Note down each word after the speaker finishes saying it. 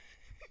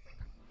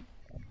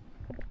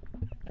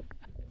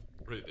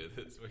redo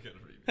this. We gotta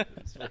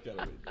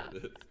redo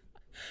this.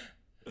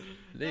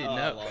 Dude, I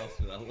no. lost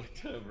it. I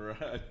looked over.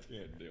 I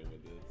can't deal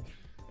with this.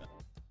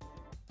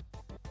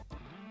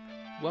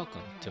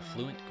 Welcome to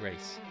Fluent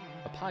Grace,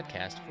 a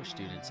podcast for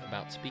students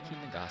about speaking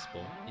the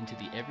gospel into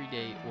the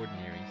everyday,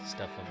 ordinary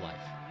stuff of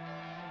life.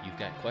 You've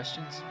got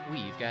questions,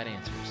 we've got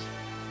answers.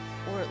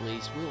 Or at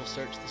least we will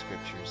search the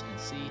scriptures and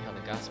see how the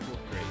gospel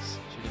of grace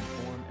should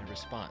inform in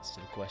response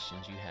to the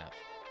questions you have.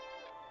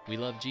 We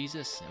love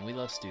Jesus and we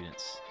love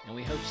students, and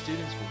we hope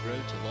students will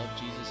grow to love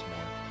Jesus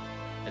more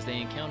as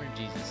they encounter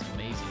Jesus'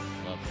 amazing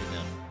love for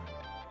them.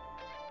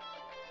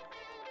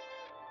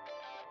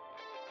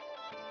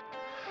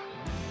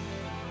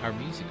 Our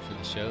music for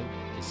the show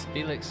is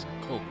Felix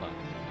Culpa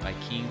by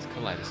King's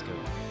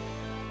Kaleidoscope.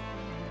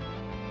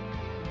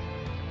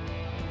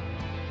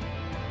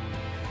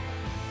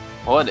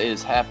 What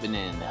is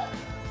happening,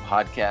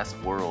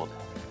 podcast world?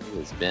 It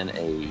has been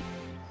a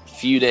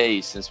few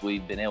days since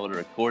we've been able to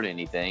record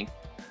anything.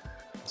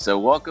 So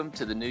welcome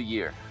to the new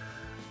year.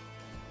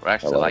 We're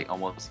actually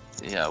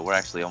we're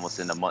actually almost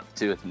into month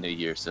 2 of the new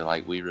year. So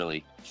we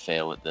really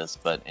fail at this.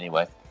 But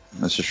anyway,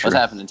 This is true. what's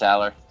happening,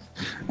 Tyler?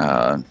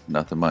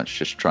 Nothing much.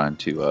 Just trying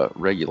to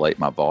regulate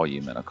my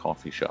volume in a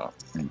coffee shop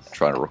and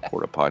try to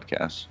record a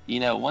podcast. You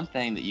know, one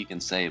thing that you can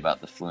say about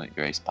the Fluent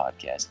Grace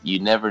podcast, you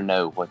never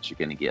know what you're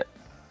going to get.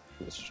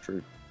 This is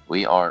true.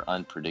 We are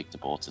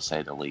unpredictable, to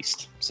say the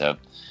least. So,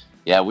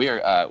 yeah, we're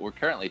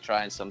currently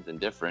trying something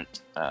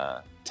different.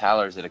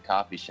 Tyler's at a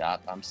coffee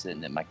shop. I'm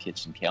sitting at my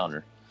kitchen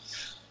counter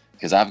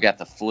because I've got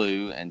the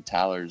flu, and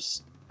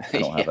Tyler's. I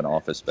don't have an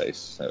office space,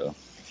 so.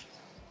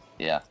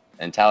 Yeah,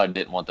 and Tyler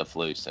didn't want the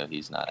flu, so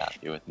he's not out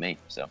here with me.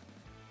 So.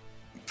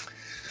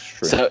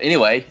 True. So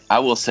anyway, I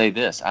will say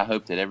this: I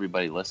hope that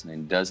everybody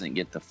listening doesn't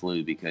get the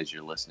flu because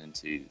you're listening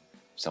to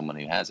someone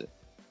who has it.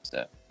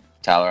 So,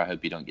 Tyler, I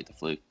hope you don't get the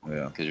flu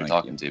because you're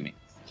talking to me.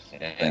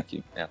 Yeah. Thank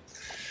you. Yeah.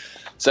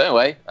 So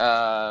anyway,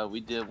 we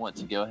did want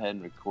to go ahead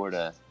and record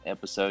a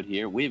episode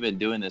here. We've been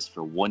doing this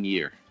for 1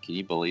 year. Can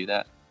you believe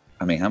that?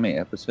 I mean, how many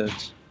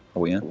episodes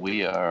are we in?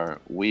 We are.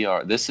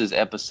 This is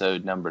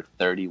episode number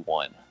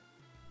 31.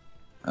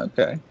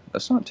 Okay,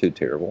 that's not too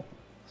terrible.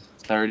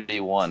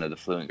 31 of the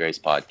Fluent Grace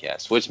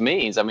podcast, which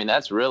means, I mean,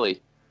 that's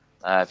really,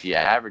 if you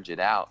average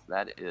it out,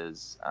 that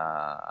is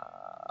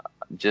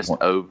just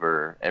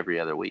over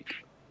every other week.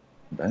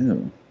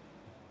 Boom.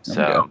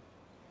 So,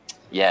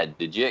 yeah,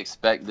 did you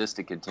expect this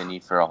to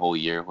continue for a whole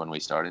year when we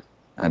started?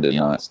 I did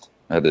not.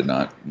 I did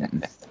not.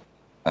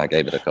 I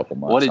gave it a couple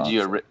months. What did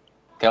you?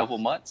 Couple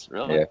months,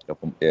 really? Yeah, a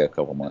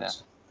couple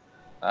months.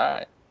 Yeah. All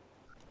right.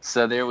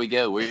 So there we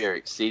go. We are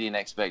exceeding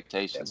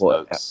expectations,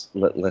 Well, folks.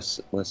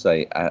 let's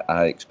say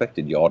I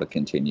expected y'all to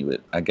continue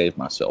it. I gave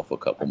myself a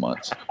couple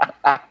months.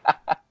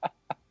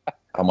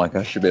 I'm like,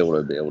 I should be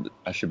able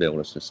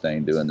to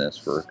sustain doing this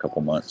for a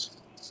couple months,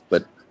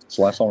 but it's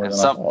less longer than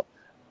I thought.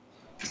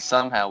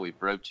 Somehow we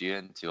roped you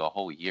into a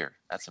whole year.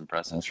 That's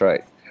impressive. That's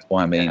right.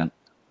 Well, I mean, Yeah.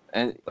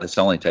 And it's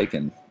only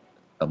taken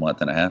a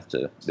month and a half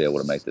to be able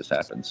to make this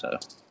happen. So,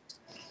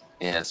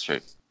 yeah, that's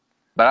true.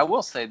 But I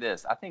will say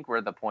this: I think we're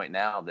at the point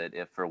now that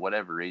if for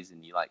whatever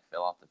reason you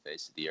fell off the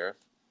face of the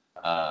earth,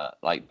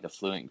 the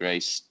Fluent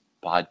Grace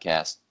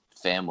podcast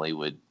family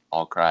would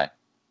all cry.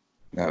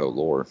 oh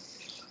Lord,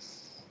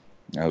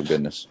 oh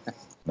goodness,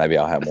 maybe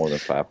I'll have more than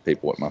 5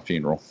 people at my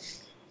funeral.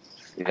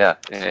 Yeah.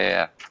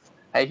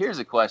 Hey, here's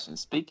a question.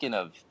 Speaking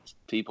of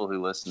people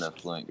who listen to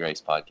Fluent Grace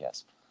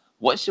podcast,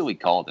 what should we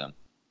call them?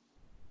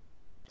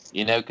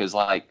 You know, because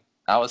I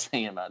was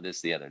thinking about this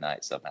the other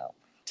night somehow.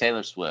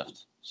 Taylor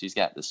Swift, she's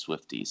got the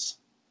Swifties,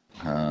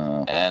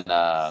 and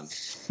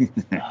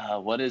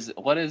what is it?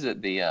 What is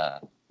it? Beyonce?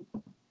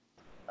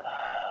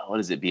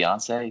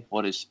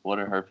 What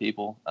are her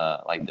people?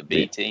 Like the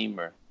B team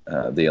or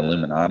the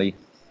Illuminati?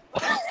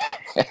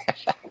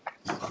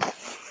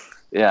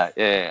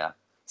 Yeah.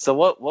 So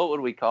what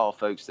would we call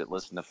folks that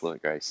listen to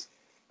Fluent Grace?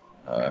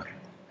 How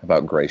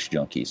about Grace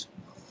Junkies?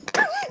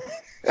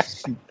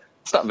 It's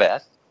not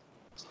bad.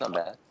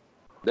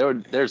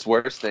 There's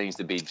worse things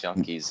to be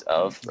junkies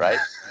of, right?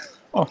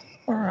 Oh,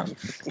 all right.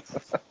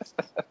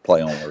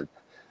 Play on word.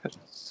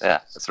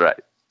 Yeah, that's right.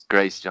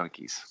 Grace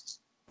Junkies.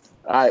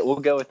 All right, we'll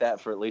go with that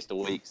for at least a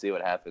week, see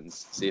what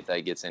happens, see if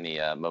that gets any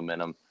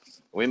momentum.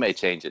 We may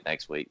change it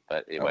next week,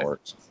 but anyway. That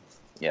works.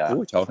 Yeah. What are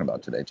we talking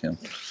about today, Tim?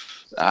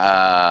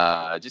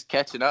 Just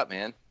catching up,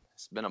 man.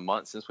 It's been a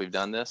month since we've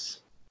done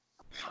this.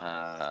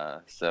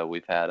 So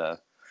we've had a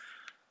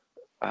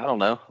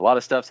lot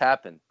of stuff's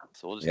happened.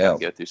 So we'll just kind of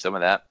go through some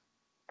of that.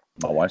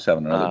 My wife's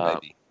having another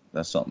baby.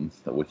 That's something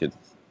that we could.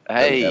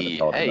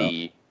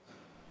 Hey,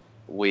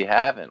 we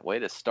haven't. Way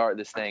to start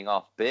this thing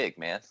off big,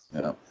 man.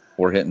 Yeah,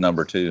 we're hitting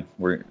number 2.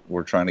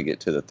 We're trying to get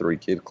to the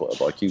 3-kid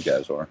club like you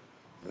guys are.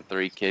 The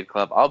 3-kid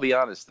club. I'll be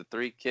honest. The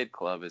 3-kid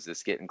club is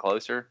just getting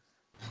closer.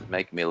 It's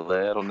making me a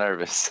little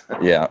nervous.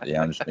 Yeah.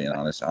 I'm just being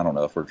honest. I don't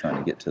know if we're trying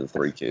to get to the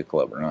 3-kid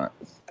club or not.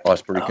 I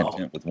was pretty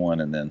content with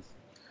 1, and then,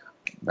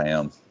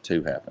 bam,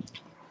 2 happened.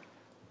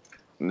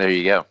 There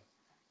you go.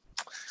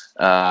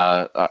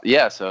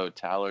 So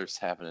Tyler's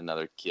having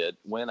another kid.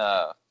 When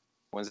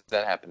When's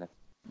that happening?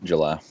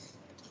 July,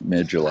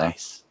 mid-July.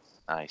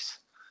 Nice.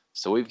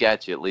 So we've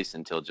got you at least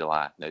until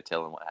July. No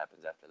telling what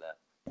happens after that.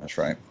 That's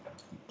right.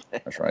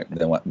 That's right.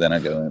 Then I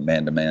go in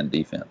man-to-man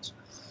defense.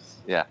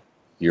 Yeah.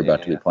 You're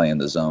about to be playing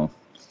the zone.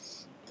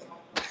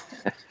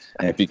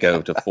 And if you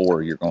go to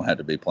 4, you're going to have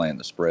to be playing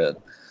the spread.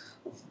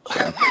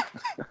 So.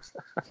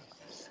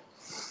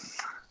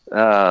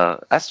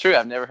 That's true.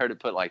 I've never heard it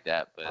put like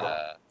that,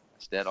 but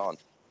it's dead on.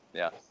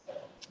 Yeah.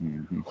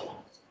 Mm-hmm.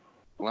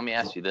 Let me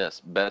ask you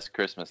this: best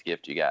Christmas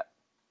gift you got?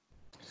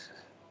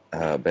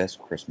 Best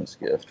Christmas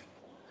gift.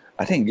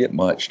 I didn't get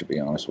much, to be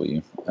honest with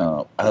you.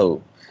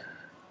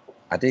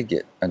 I did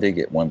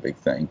get one big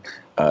thing.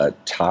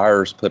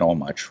 Tires put on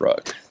my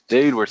truck.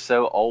 Dude, we're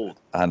so old.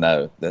 I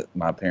know that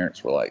my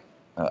parents were like,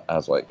 I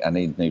was like, I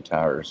need new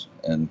tires,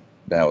 and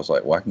Dad was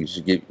like, why can't you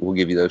just we'll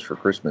give you those for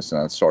Christmas?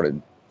 And I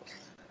started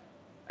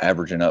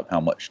averaging up how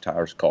much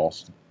tires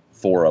cost,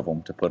 4 of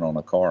them to put on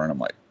a car, and I'm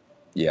like,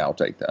 yeah, I'll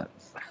take that.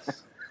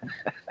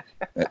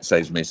 It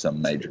saves me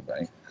some major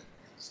bank.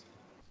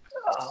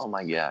 Oh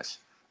my gosh!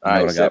 All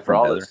right, so I got for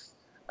all this,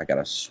 I got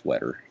a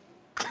sweater.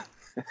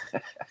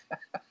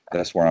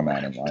 That's where I'm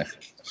at in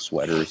life: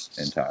 sweaters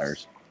and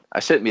tires.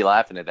 I shouldn't be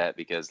laughing at that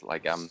because,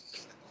 like, I'm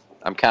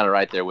kind of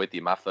right there with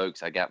you. My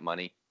folks, I got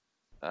money.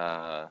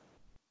 I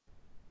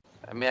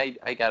mean,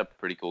 I got a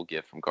pretty cool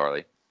gift from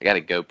Carly. I got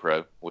a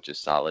GoPro, which is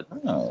solid.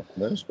 Oh,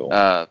 that's cool.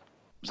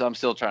 So I'm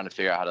still trying to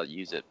figure out how to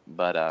use it,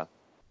 but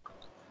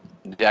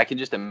I can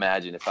just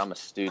imagine if I'm a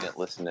student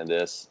listening to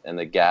this and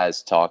the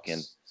guys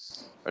talking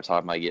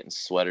about getting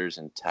sweaters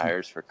and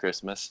tires for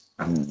Christmas.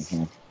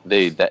 Mm-hmm.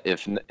 Dude, that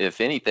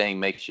if anything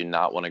makes you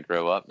not want to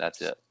grow up,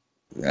 that's it.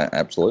 Yeah,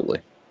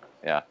 absolutely.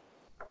 Yeah.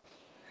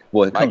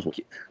 Well,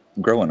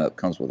 growing up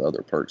comes with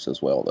other perks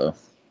as well, though.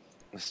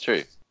 That's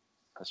true.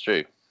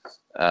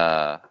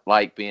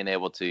 Like being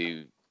able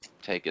to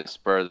take a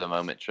spur of the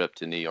moment trip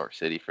to New York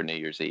City for New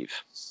Year's Eve.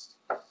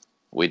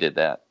 We did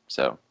that.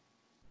 So.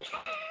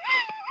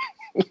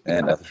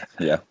 And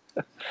yeah.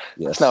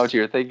 That's not what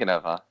you were thinking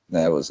of, huh?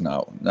 That was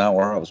not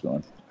where I was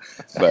going.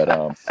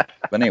 But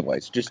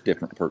anyways, just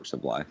different perks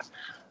of life.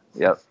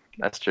 Yep,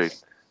 that's true.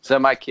 So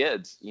my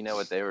kids, you know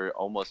what they were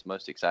almost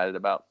most excited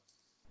about?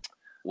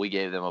 We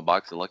gave them a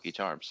box of Lucky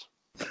Charms.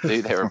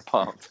 Dude, they were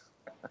pumped.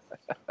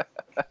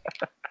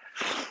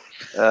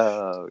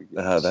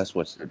 That's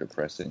what's so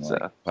depressing.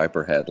 Like,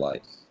 Piper had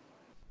like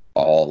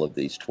all of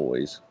these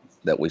toys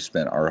that we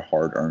spent our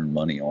hard-earned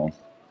money on.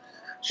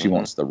 She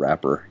wants the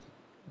wrapper.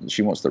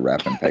 She wants the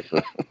wrapping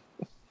paper.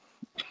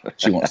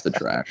 She wants the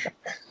trash.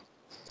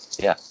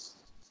 Yeah.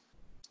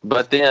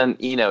 But then,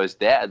 as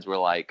dads, we're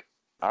like,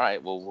 all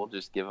right, well, we'll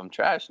just give them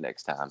trash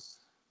next time.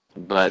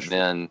 But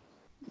then,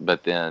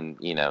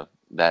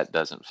 that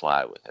doesn't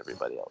fly with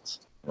everybody else.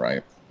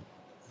 Right.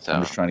 So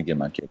I'm just trying to give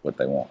my kid what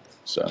they want.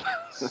 So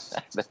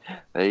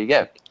there you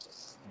go.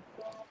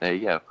 How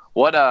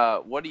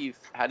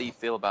do you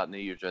feel about New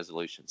Year's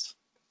resolutions?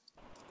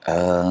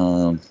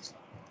 I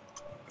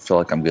feel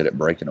like I'm good at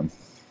breaking them.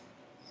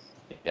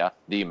 Yeah.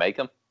 Do you make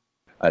them?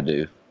 I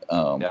do.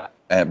 Yeah.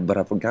 But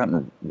I've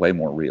gotten way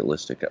more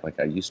realistic. Like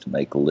I used to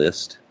make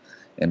lists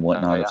and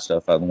whatnot of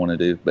stuff I want to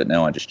do, but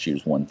now I just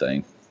choose one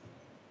thing.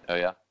 Oh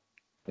yeah.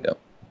 Yep.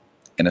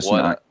 And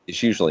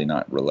it's usually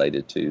not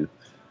related to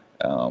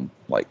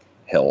like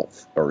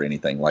health or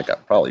anything like I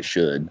probably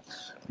should,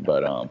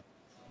 but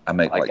I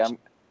make like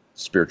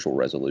spiritual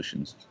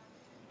resolutions.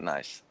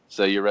 Nice.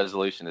 So your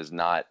resolution is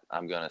not,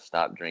 I'm going to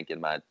stop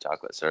drinking my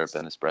chocolate syrup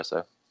and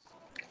espresso?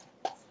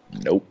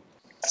 Nope.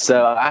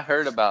 So I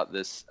heard about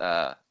this.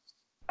 I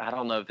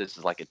don't know if this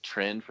is like a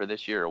trend for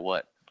this year or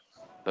what,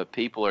 but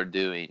people are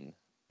doing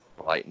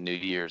like New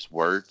Year's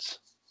words,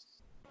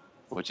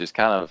 which is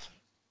kind of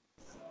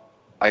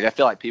like, I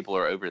feel like people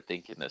are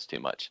overthinking this too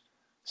much.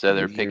 So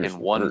they're picking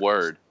one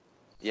word.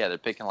 Yeah, they're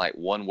picking like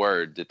one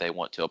word that they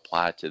want to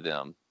apply to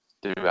them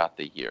throughout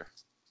the year.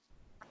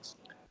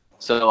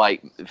 So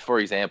like, for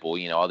example,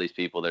 all these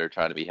people that are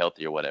trying to be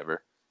healthy or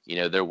whatever,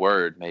 their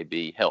word may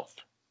be health.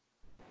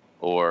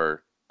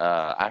 Or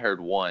I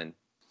heard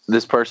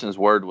this person's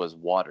word was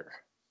water.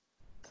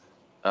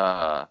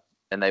 And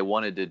they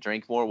wanted to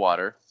drink more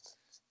water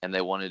and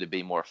they wanted to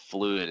be more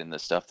fluid in the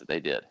stuff that they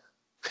did.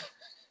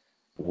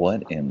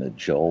 What in the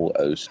Joel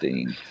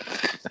Osteen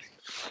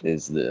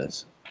is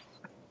this?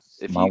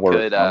 My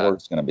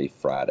word's going to be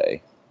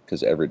Friday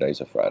because every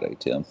day's a Friday,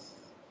 Tim.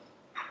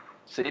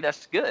 See,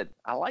 that's good.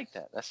 I like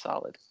that. That's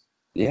solid.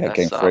 Yeah, it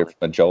came from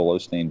a Joel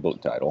Osteen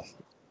book title.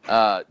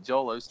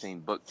 Joel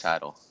Osteen book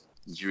title.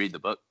 Did you read the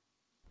book?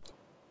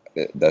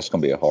 That's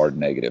going to be a hard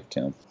negative,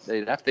 Tim.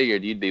 Dude, I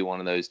figured you'd be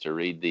one of those to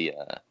read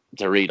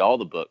all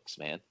the books,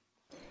 man.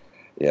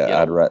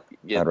 Yeah, I'd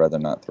rather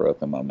not throw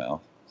up in my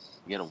mouth.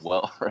 Get a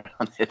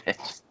well-rounded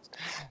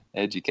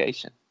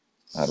education.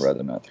 I'd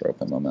rather not throw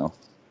up in my mouth.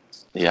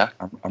 Yeah.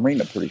 I'm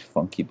reading a pretty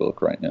funky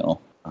book right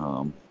now.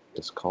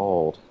 It's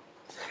called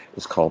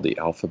The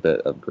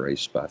Alphabet of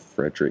Grace by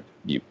Frederick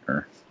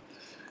Buechner.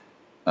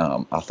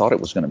 I thought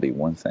it was going to be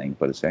one thing,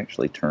 but it's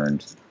actually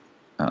turned,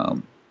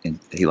 and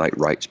he like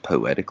writes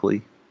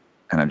poetically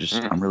and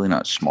I'm really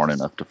not smart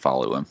enough to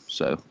follow him.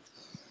 So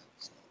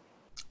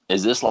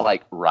is this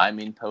like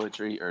rhyming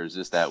poetry, or is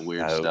this that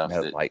weird stuff?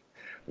 No, that...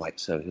 like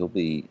so he'll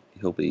be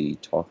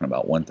talking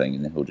about one thing,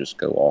 and then he'll just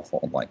go off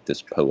on like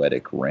this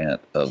poetic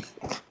rant of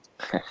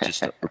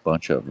just a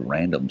bunch of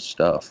random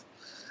stuff.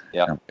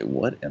 Yeah. Like,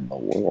 what in the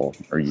world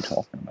are you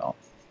talking about?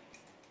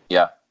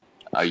 Yeah.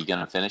 Are you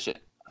gonna finish it?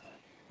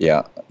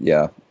 Yeah.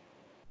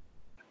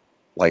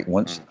 Like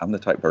once I'm the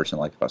type of person,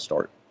 like if I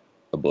start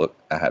a book,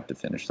 I have to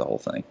finish the whole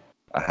thing.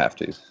 I have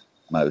to.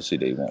 My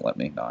OCD won't let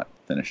me not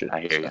finish it.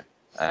 I hear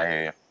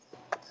you.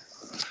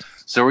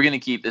 So we're going to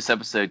keep this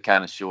episode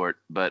kind of short,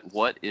 but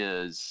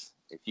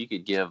if you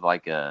could give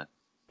like a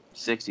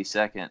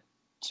 60-second,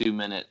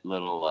 2-minute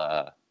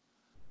little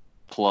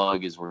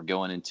plug as we're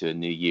going into a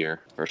new year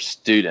for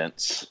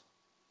students,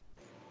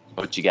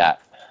 what you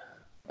got?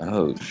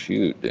 Oh,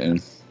 shoot,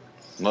 dude.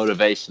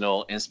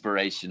 Motivational,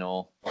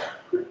 inspirational,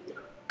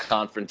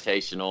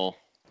 confrontational.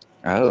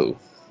 Oh.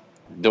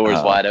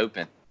 Doors wide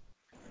open.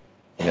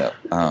 Yeah.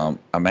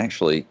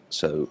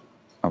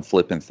 I'm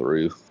flipping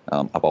through.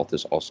 I bought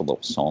this awesome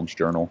little Psalms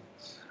journal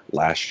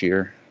last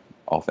year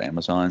off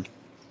Amazon.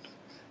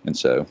 And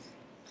so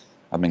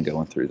I've been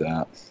going through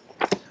that.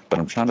 But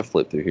I'm trying to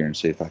flip through here and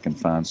see if I can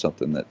find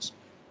something that's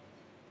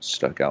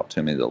stuck out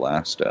to me the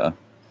last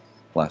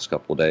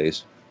couple of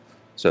days.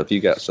 So if you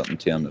got something,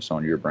 Tim, that's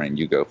on your brain,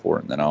 you go for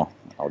it, and then I'll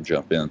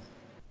jump in.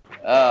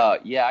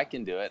 Yeah, I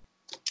can do it.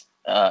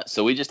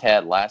 So we just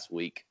had last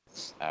week,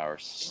 our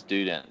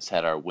students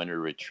had our winter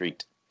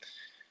retreat.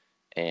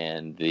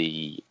 And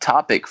the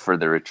topic for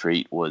the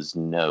retreat was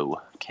know,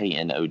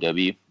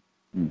 K-N-O-W,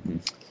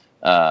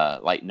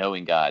 like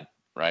knowing God,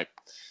 right?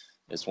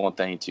 It's one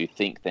thing to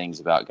think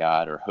things about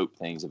God or hope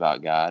things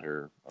about God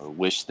or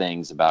wish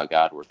things about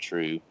God were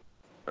true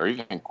or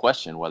even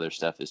question whether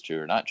stuff is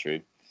true or not true.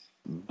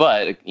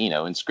 But,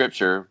 in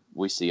Scripture,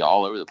 we see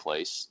all over the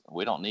place,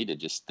 we don't need to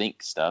just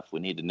think stuff. We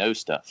need to know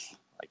stuff.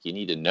 Like you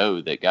need to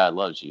know that God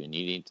loves you, and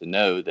you need to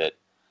know that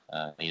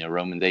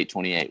Romans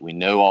 8:28, we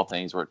know all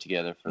things work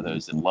together for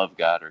those that love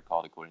God or are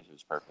called according to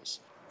his purpose.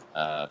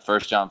 1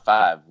 John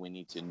 5, we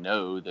need to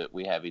know that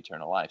we have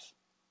eternal life.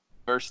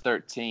 Verse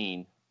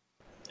 13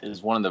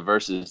 is one of the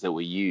verses that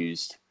we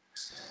used.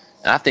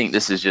 And I think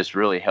this is just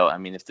really helpful. I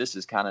mean, if this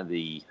is kind of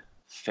the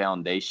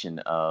foundation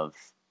of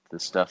the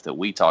stuff that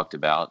we talked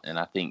about, and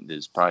I think this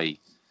is probably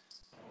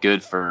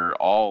good for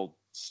all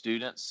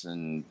students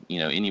and,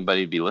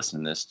 anybody to be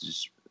listening to this,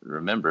 just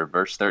remember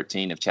verse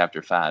 13 of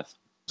chapter 5.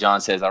 John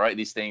says, I write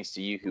these things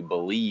to you who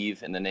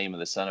believe in the name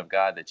of the Son of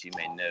God, that you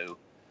may know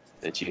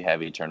that you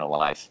have eternal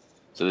life.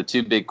 So the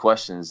two big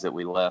questions that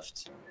we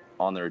left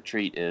on the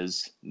retreat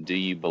is, do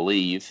you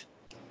believe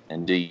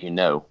and do you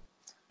know?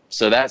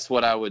 So that's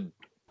what I would,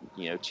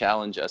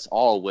 challenge us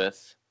all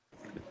with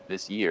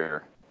this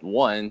year.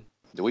 One,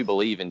 do we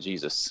believe in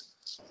Jesus?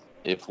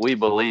 If we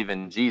believe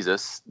in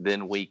Jesus,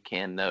 then we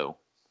can know.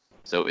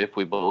 So if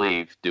we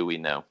believe, do we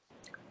know?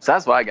 So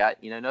that's what I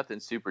got. Nothing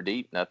super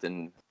deep,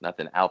 nothing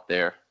out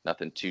there,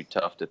 nothing too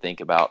tough to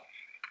think about.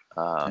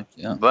 But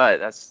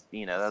that's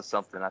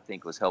something I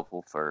think was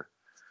helpful for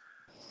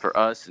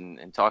us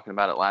and talking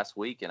about it last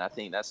week. And I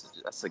think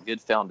that's a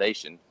good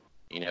foundation.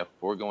 If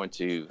we're going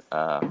to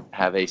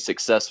have a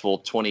successful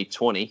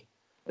 2020,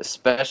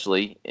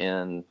 especially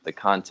in the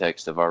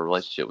context of our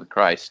relationship with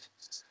Christ,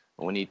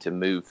 we need to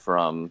move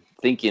from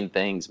thinking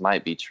things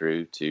might be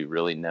true to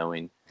really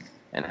knowing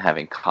and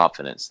having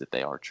confidence that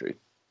they are true.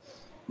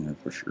 Yeah,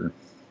 for sure.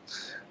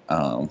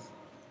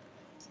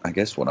 I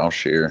guess what I'll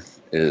share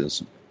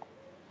is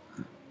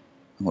I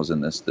was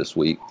in this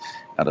week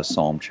out of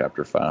Psalm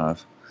chapter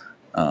 5.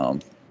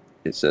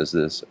 It says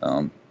this,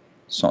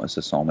 it's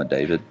a Psalm of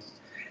David.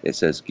 It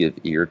says, give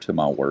ear to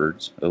my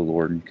words, O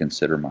Lord, and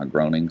consider my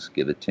groanings.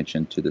 Give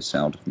attention to the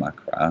sound of my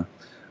cry,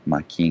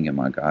 my King and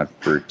my God,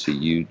 for to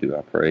you do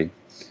I pray.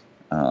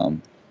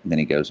 Then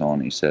he goes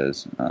on, he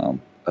says,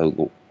 O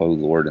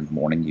Lord, in the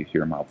morning you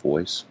hear my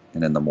voice,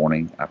 and in the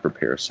morning I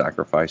prepare a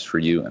sacrifice for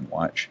you and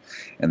watch.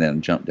 And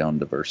then jump down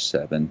to verse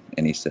 7,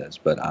 and he says,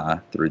 but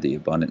I, through the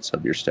abundance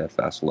of your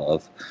steadfast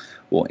love,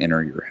 will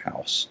enter your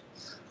house.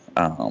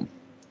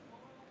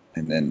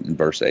 And then in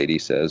verse 8 he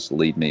says,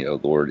 lead me, O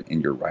Lord, in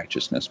your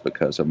righteousness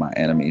because of my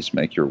enemies.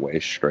 Make your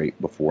way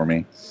straight before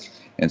me.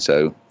 And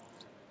so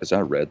as I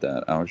read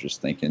that, I was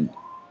just thinking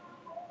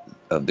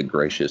of the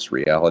gracious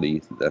reality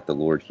that the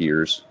Lord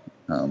hears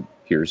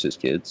his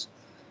kids,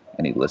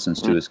 and he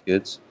listens to his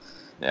kids.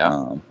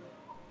 Yeah.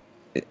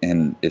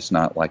 And it's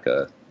not like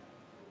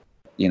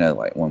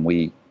like when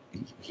we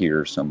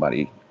hear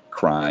somebody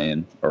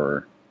crying,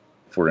 or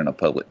if we're in a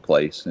public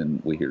place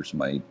and we hear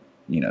somebody,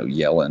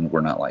 yelling, we're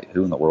not like,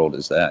 who in the world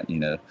is that?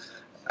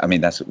 I mean,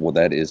 that's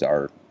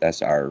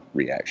our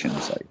reaction.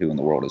 It's like, who in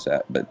the world is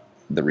that? But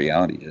the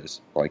reality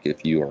is, like,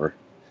 if you're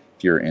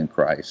in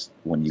Christ,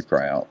 when you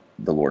cry out,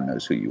 the Lord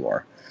knows who you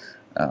are.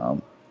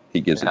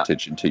 He gives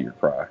attention to your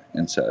cry.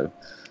 And so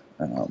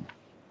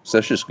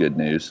that's just good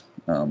news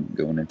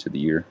going into the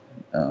year,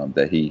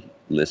 that he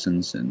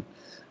listens and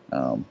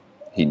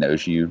he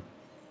knows you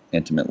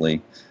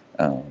intimately.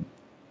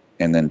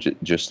 And then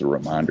just the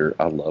reminder,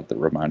 I love the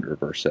reminder of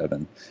verse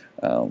 7,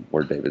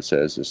 where David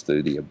says, "It's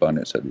through the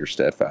abundance of your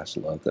steadfast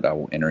love that I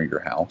will enter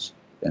your house."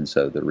 And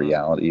so the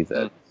reality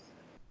that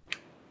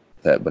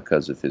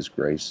because of his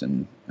grace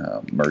and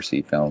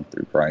mercy found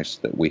through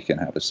Christ, that we can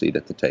have a seat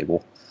at the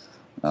table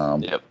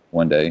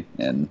one day,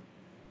 and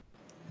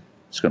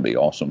it's going to be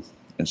awesome.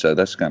 And so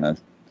that's kind of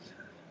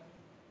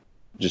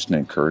just an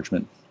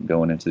encouragement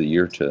going into the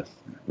year to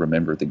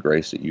remember the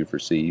grace that you've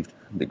received,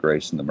 the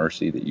grace and the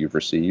mercy that you've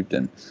received.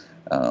 And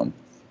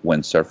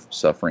when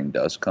suffering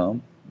does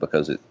come,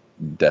 because it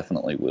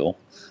definitely will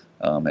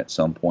at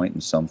some point,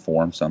 in some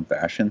form, some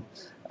fashion,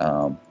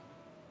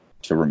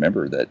 to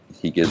remember that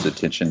he gives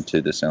attention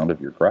to the sound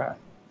of your cry,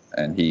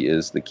 and he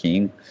is the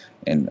King,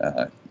 and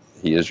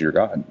he is your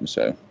God. And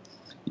so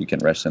you can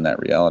rest in that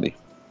reality.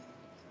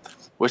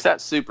 Which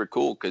that's super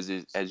cool, because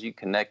as you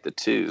connect the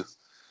two,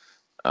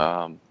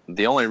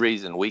 the only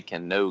reason we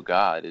can know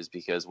God is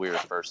because we were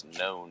first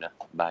known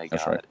by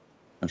God.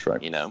 That's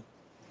right. You know,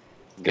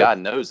 God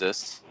knows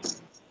us.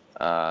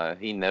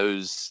 He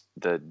knows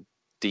the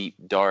deep,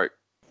 dark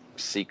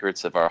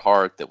secrets of our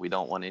heart that we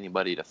don't want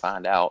anybody to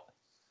find out.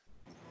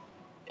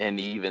 And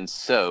even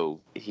so,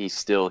 he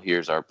still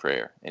hears our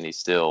prayer, and he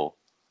still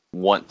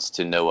wants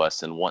to know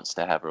us and wants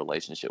to have a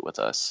relationship with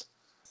us.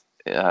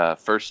 1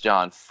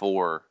 John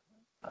 4,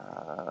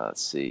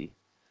 let's see.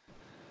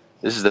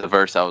 This is the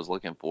verse I was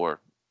looking for,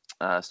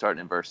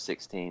 starting in verse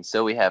 16.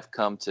 So we have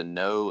come to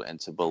know and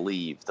to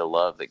believe the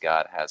love that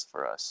God has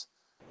for us.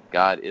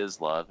 God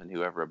is love, and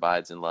whoever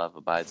abides in love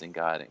abides in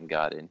God, and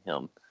God in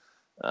him.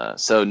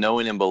 So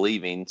knowing and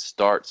believing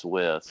starts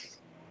with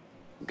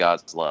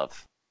God's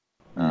love.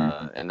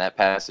 And that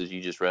passage you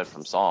just read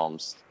from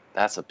Psalms,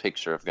 that's a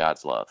picture of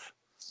God's love.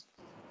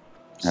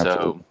 Absolutely.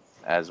 So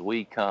as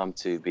we come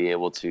to be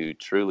able to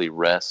truly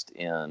rest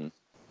in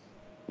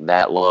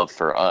that love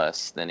for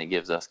us, then it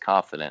gives us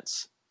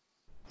confidence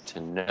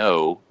to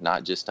know,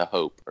 not just to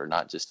hope, or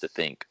not just to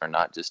think, or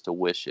not just to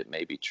wish it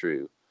may be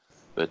true,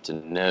 but to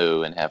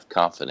know and have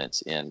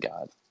confidence in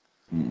God.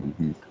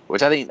 Mm-hmm.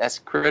 Which I think that's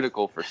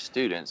critical for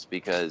students,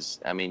 because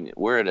I mean,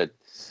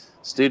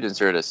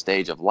 students are at a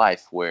stage of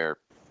life where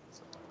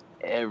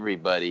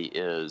everybody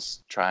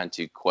is trying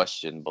to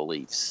question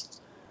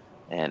beliefs,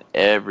 and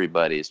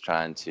everybody is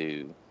trying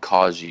to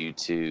cause you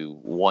to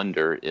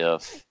wonder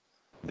if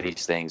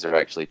these things are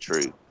actually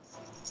true.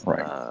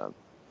 Right.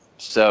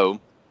 So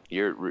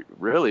you're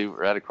really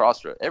at a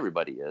crossroad.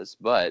 Everybody is,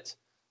 but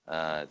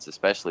it's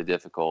especially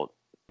difficult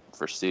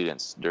for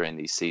students during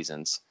these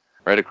seasons.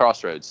 We're at a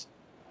crossroads.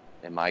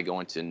 Am I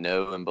going to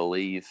know and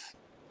believe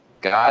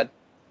God,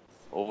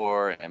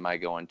 or am I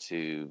going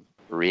to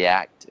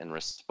react and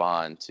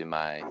respond to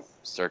my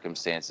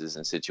circumstances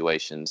and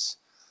situations,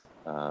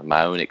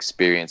 my own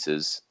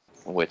experiences,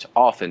 which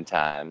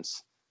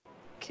oftentimes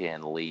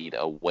can lead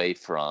away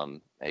from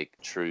a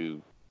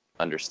true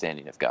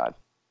understanding of God?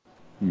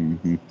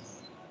 Mm-hmm.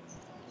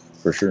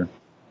 For sure.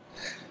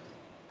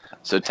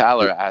 So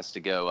Tyler has to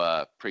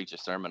go preach a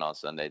sermon on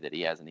Sunday that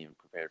he hasn't even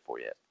prepared for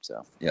yet.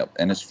 So Yep,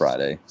 and it's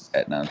Friday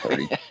at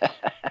 9:30.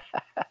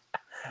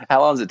 How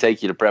long does it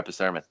take you to prep a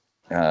sermon?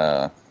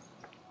 A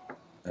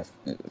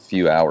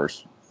few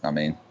hours. I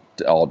mean,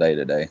 all day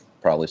today.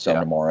 Probably some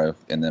tomorrow,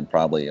 and then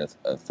probably a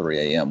 3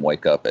 a.m.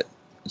 wake up at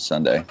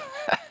Sunday.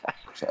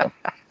 So.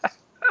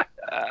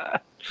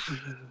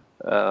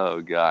 Oh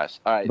gosh!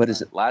 All right, but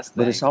last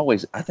thing. But it's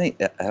always. I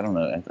don't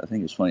know. I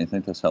think it's funny. I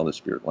think that's how the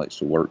Spirit likes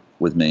to work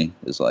with me.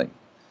 Is like.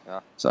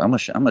 Yeah. So I'm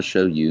gonna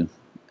show you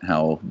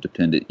how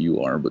dependent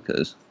you are,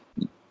 because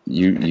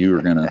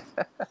you're gonna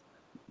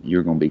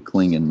be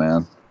clinging,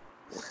 man.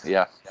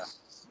 Yeah.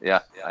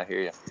 I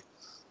hear you.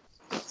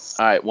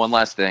 All right, one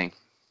last thing.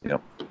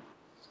 Yep.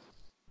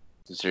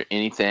 Is there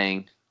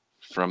anything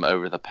from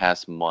over the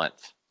past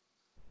month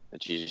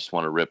that you just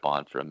want to rip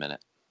on for a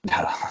minute?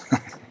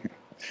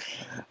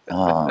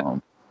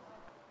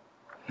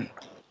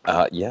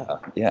 Yeah,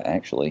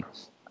 actually,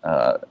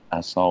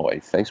 I saw a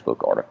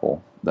Facebook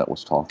article that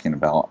was talking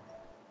about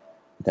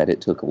that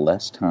it took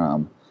less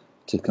time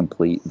to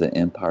complete the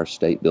Empire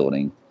State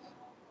Building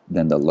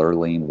than the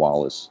Lurleen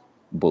Wallace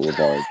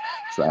Boulevard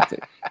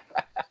traffic.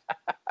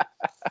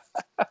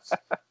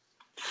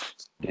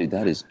 Dude,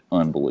 that is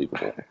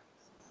unbelievable.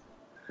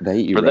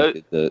 They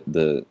erected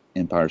the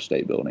Empire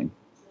State Building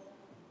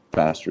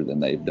faster than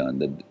they've done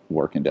the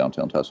work in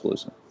downtown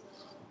Tuscaloosa.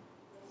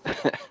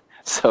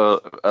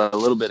 So a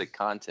little bit of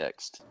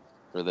context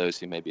for those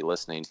who may be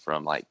listening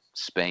from like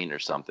Spain or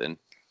something.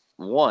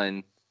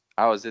 One,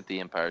 I was at the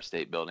Empire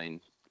State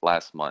Building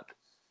last month,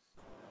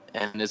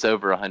 and it's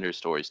over 100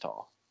 stories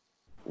tall.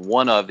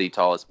 One of the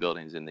tallest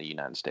buildings in the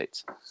United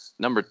States.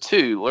 Number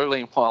two,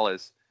 Lurleen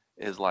Wallace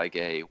is like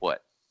a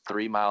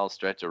 3-mile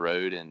stretch of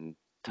road in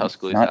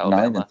Tuscaloosa,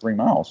 Alabama. Not even 3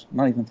 miles.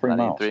 Not even 3 miles.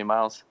 Not even 3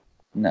 miles?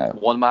 No.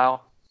 1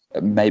 mile?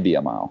 Maybe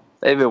a mile.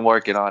 They've been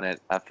working on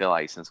it, I feel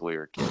like, since we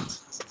were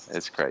kids.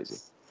 It's crazy.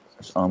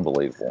 It's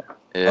unbelievable.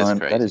 It is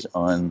crazy. That is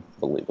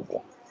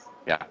unbelievable.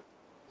 Yeah.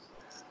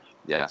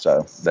 Yeah.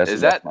 So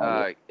is that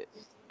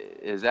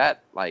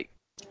like,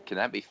 can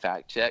that be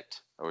fact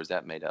checked? or was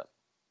that made up?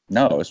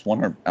 No, it's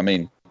one. I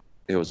mean,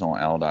 it was on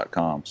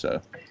al.com,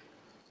 so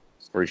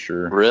pretty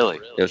sure. Really?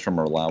 It was from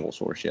a reliable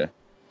source. Yeah.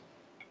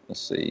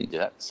 Let's see. Yeah,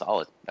 that's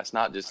solid. That's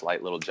not just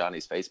like little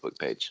Johnny's Facebook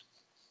page.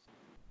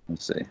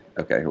 Let's see.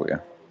 Okay, here we go.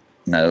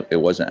 No, it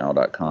wasn't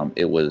al.com.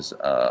 It was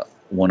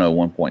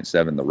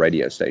 101.7. The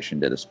radio station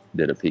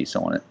did a piece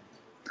on it.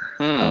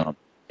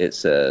 It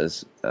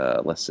says,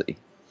 let's see.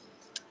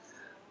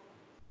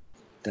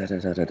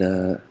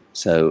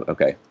 So,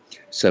 okay.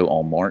 So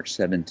on March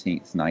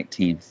 17th,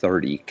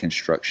 1930,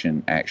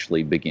 construction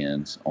actually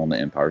begins on the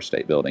Empire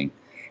State Building.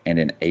 And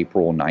in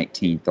April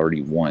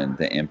 1931,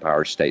 the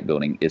Empire State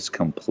Building is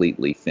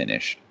completely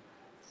finished.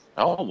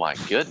 Oh, my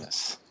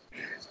goodness.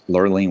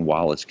 Lurleen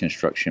Wallace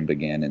construction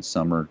began in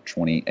summer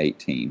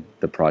 2018.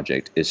 The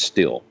project is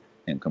still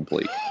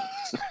incomplete.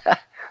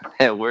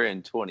 And we're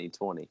in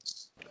 2020.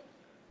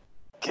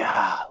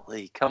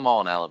 Golly. Come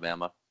on,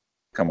 Alabama.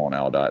 Come on,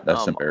 Aldot.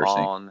 That's embarrassing.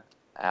 Come on,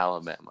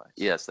 Alabama.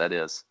 Yes, that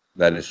is.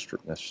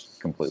 That's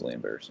completely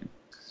embarrassing.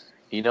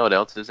 You know what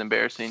else is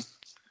embarrassing?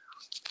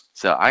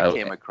 So I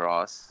came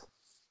across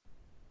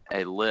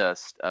a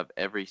list of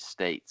every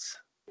state's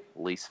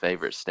least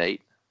favorite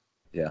state.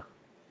 Yeah.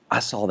 I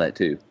saw that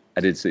too. I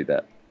did see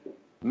that.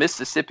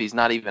 Mississippi's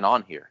not even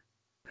on here.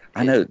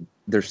 I know.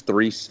 There's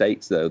 3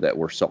 states, though, that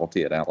were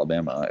salty at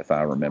Alabama, if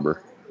I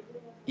remember.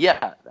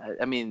 Yeah.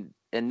 I mean,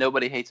 and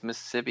nobody hates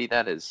Mississippi.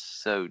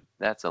 That's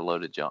a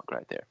load of junk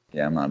right there.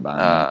 Yeah, I'm not buying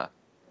that.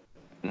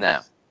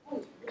 No.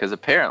 Because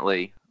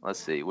apparently, let's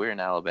see, we're in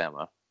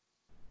Alabama.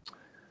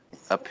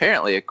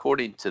 Apparently,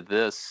 according to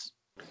this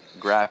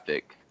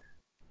graphic,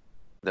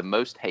 the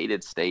most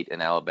hated state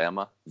in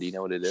Alabama, do you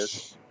know what it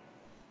is?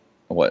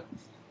 What?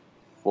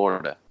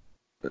 Florida.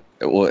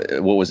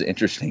 What was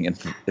interesting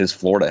is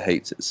Florida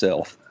hates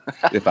itself,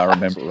 if I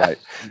remember right.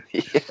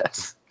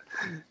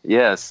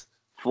 Yes.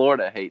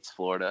 Florida hates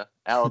Florida.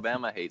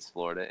 Alabama hates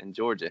Florida. And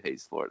Georgia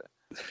hates Florida.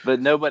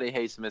 But nobody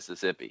hates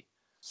Mississippi.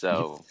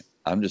 So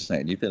I'm just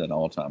saying, you've hit an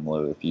all-time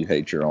low if you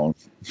hate your own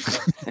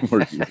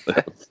where you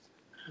live.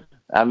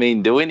 I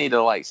mean, do we need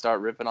to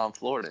start ripping on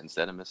Florida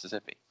instead of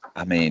Mississippi?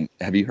 I mean,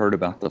 have you heard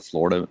about the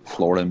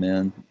Florida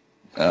men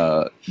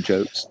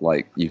jokes?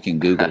 Like, you can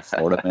Google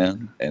Florida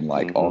men and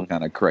all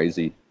kind of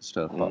crazy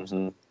stuff pops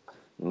up.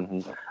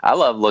 I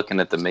love looking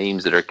at the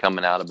memes that are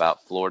coming out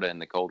about Florida and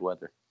the cold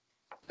weather.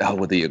 Oh,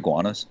 with the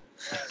iguanas?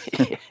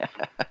 Yeah.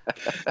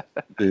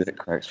 Dude, that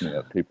cracks me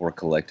up. People are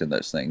collecting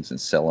those things and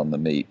selling the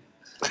meat.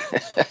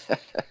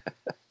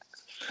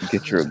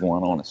 Get your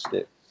iguana on a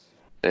stick.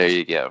 There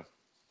you go.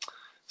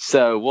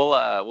 So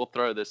we'll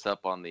throw this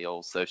up on the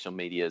old social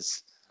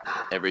medias,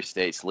 every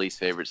state's least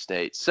favorite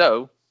state.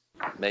 So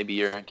maybe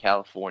you're in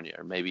California,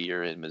 or maybe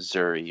you're in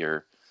Missouri,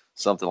 or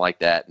something like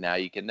that. Now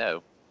you can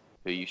know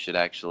who you should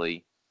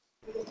actually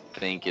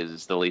think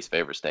is the least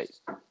favorite state.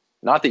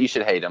 Not that you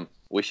should hate them.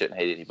 We shouldn't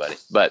hate anybody.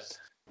 But,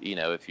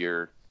 if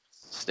your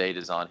state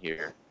is on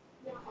here,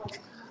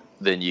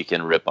 then you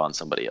can rip on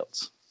somebody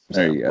else.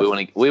 There you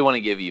go. We want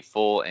to give you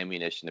full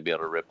ammunition to be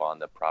able to rip on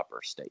the proper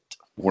state.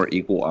 We're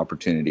equal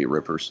opportunity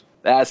rippers.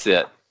 That's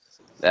it.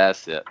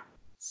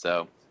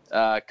 So,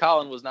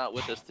 Colin was not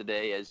with us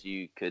today, as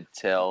you could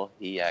tell.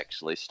 He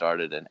actually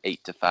started an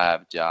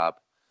 8-to-5 job.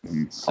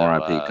 So,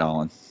 R.I.P.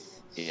 Colin.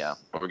 Yeah,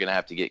 we're gonna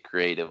have to get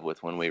creative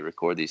with when we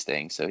record these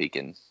things so he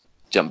can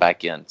jump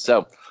back in.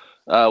 So,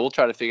 we'll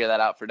try to figure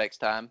that out for next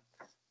time.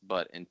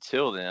 But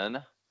until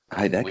then,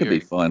 hey, that could be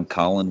fun.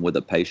 Colin with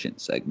a patient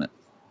segment.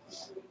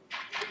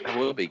 That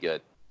would be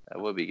good.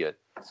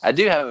 I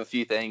do have a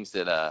few things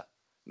that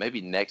maybe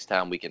next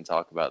time we can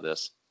talk about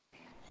this.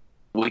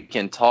 We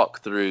can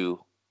talk through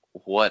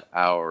what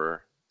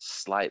our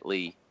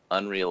slightly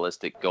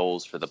unrealistic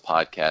goals for the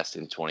podcast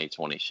in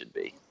 2020 should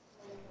be.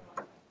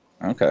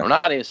 Okay. Or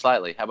not even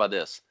slightly. How about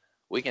this?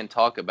 We can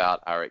talk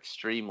about our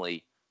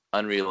extremely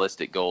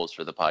unrealistic goals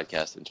for the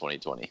podcast in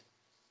 2020.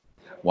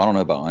 Well, I don't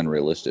know about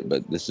unrealistic,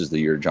 but this is the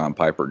year John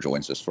Piper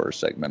joins us for a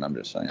segment. I'm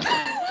just saying.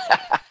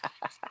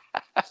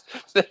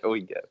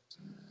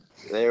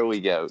 There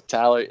we go.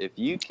 Tyler, if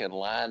you can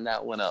line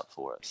that one up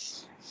for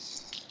us.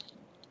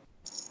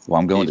 Well,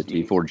 I'm going to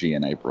T4G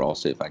in April. I'll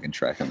see if I can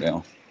track him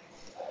down.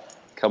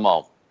 Come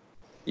on.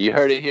 You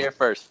heard it here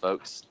first,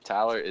 folks.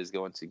 Tyler is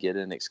going to get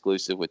an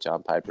exclusive with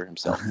John Piper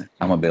himself.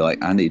 I'm going to be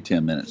like, I need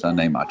 10 minutes. I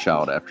named my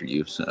child after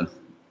you, so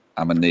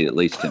I'm going to need at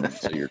least 10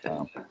 minutes of your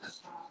time.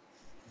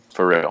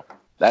 For real.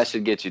 That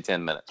should get you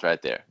 10 minutes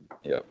right there.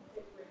 Yep.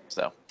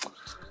 So,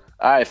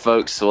 all right,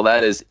 folks. Well,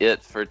 that is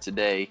it for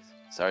today.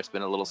 Sorry it's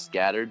been a little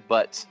scattered,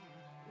 but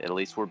at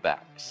least we're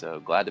back. So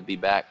glad to be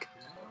back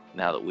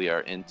now that we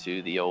are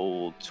into the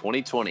old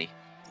 2020.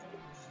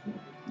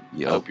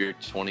 Yep. I hope your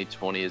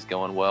 2020 is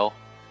going well,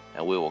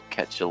 and we will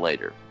catch you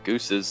later.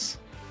 Gooses.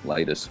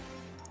 Latest.